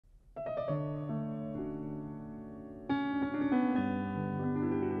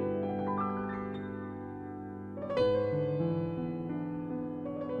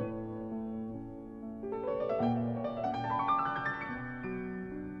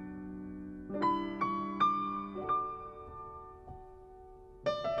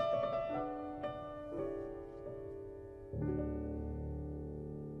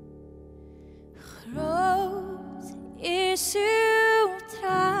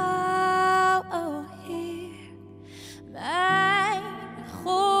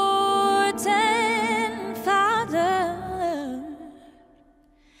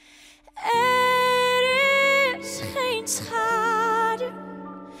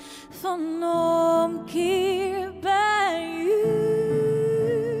van omkeer bij u.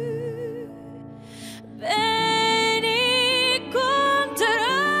 Ben ik ontrouw,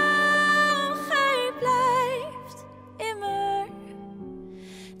 gij blijft immer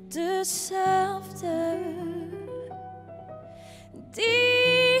dezelfde.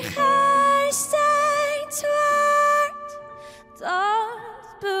 Die gij steeds waart,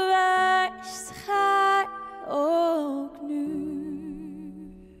 dat bewijst gij ook nu.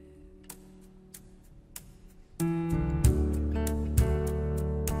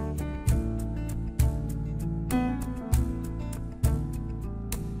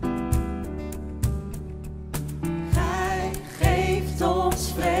 Gij geeft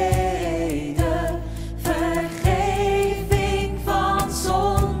ons vrede, vergeving van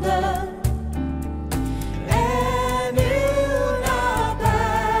zonden en uw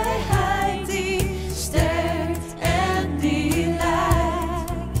nabijheid die sterkt en die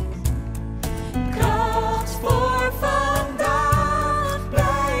leidt. Kracht voor vandaag,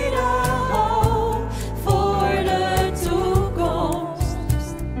 blijde hoop voor de toekomst.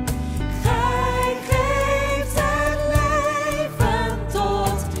 Gij geeft het leven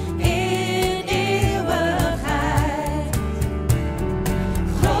tot in eeuwigheid.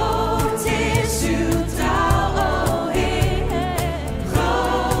 Groot is uw trouw, o Heer.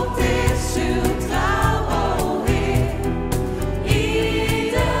 Groot is uw trouw, o Heer.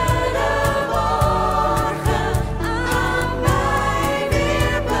 Iedere morgen aan mij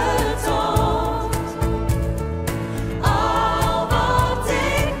weer betoond. Al wat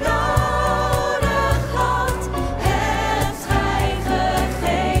ik nodig had, hebt gij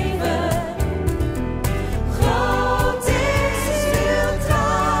gegeven. Groot is uw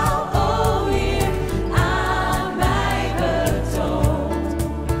trouw, o Heer, aan mij betoond.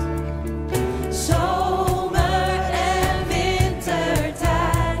 Zomer en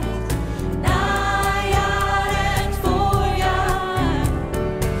wintertijd, najaar en voorjaar,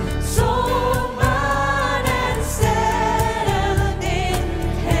 zon, maan en sterren in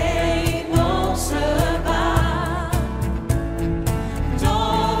hemelse baan.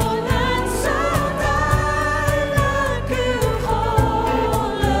 Tonen zo duidelijk uw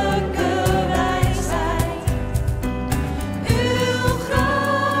goddelijke wijsheid. Uw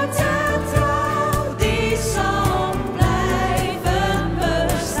grote trouw die zal blijven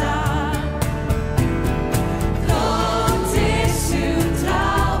bestaan. Groot is uw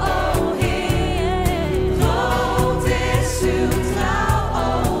trouw, o Heer. Groot is uw trouw, o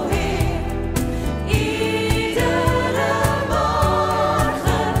Heer. Iedere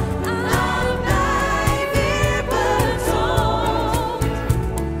morgen aan mij weer betoond.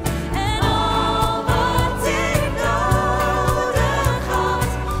 En al wat ik nodig had,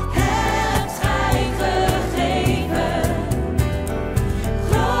 hebt gij gegeven.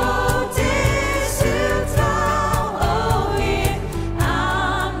 Groot is uw trouw, o Heer,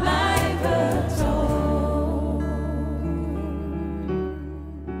 aan mij betoond.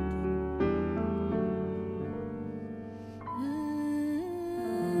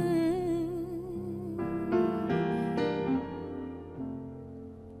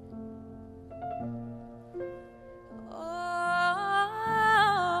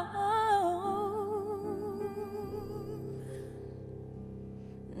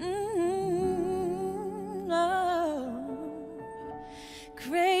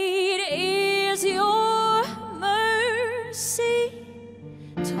 Great is your mercy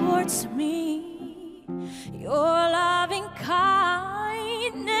towards me, your loving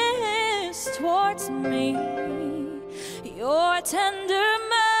kindness towards me, your tender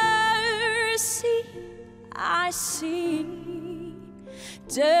mercy I see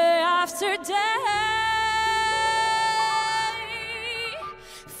day after day,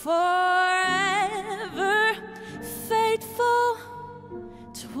 forever faithful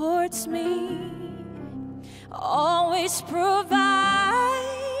towards me, always providing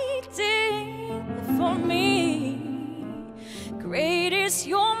for me. Great is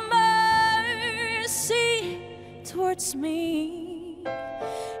your mercy towards me.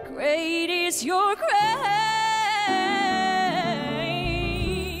 Great is your grace.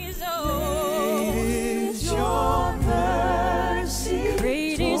 Oh, Great is your mercy.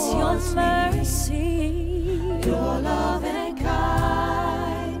 great is your mercy. Your love and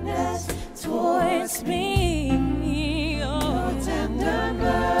kindness Towards me, your tender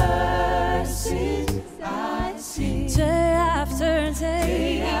mercies I see day after day,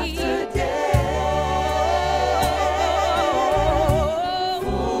 day after day.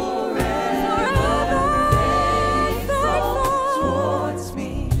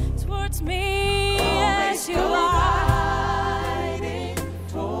 towards me as you are. Providing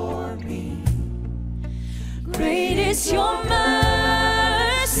for is your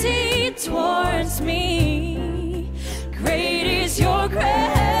mercy towards me. Great is your grace.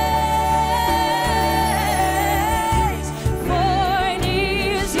 For it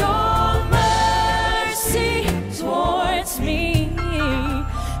is your mercy towards me.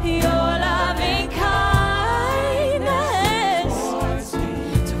 Your loving kindness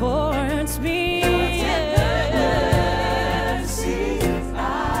towards me.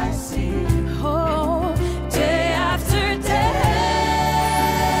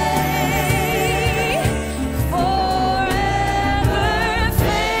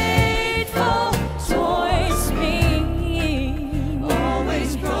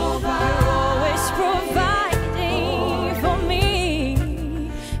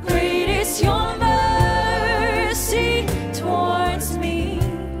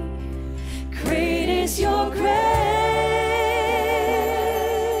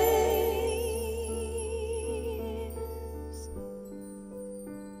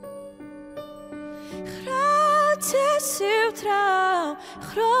 Groot is uw trouw,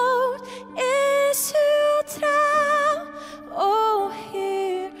 groot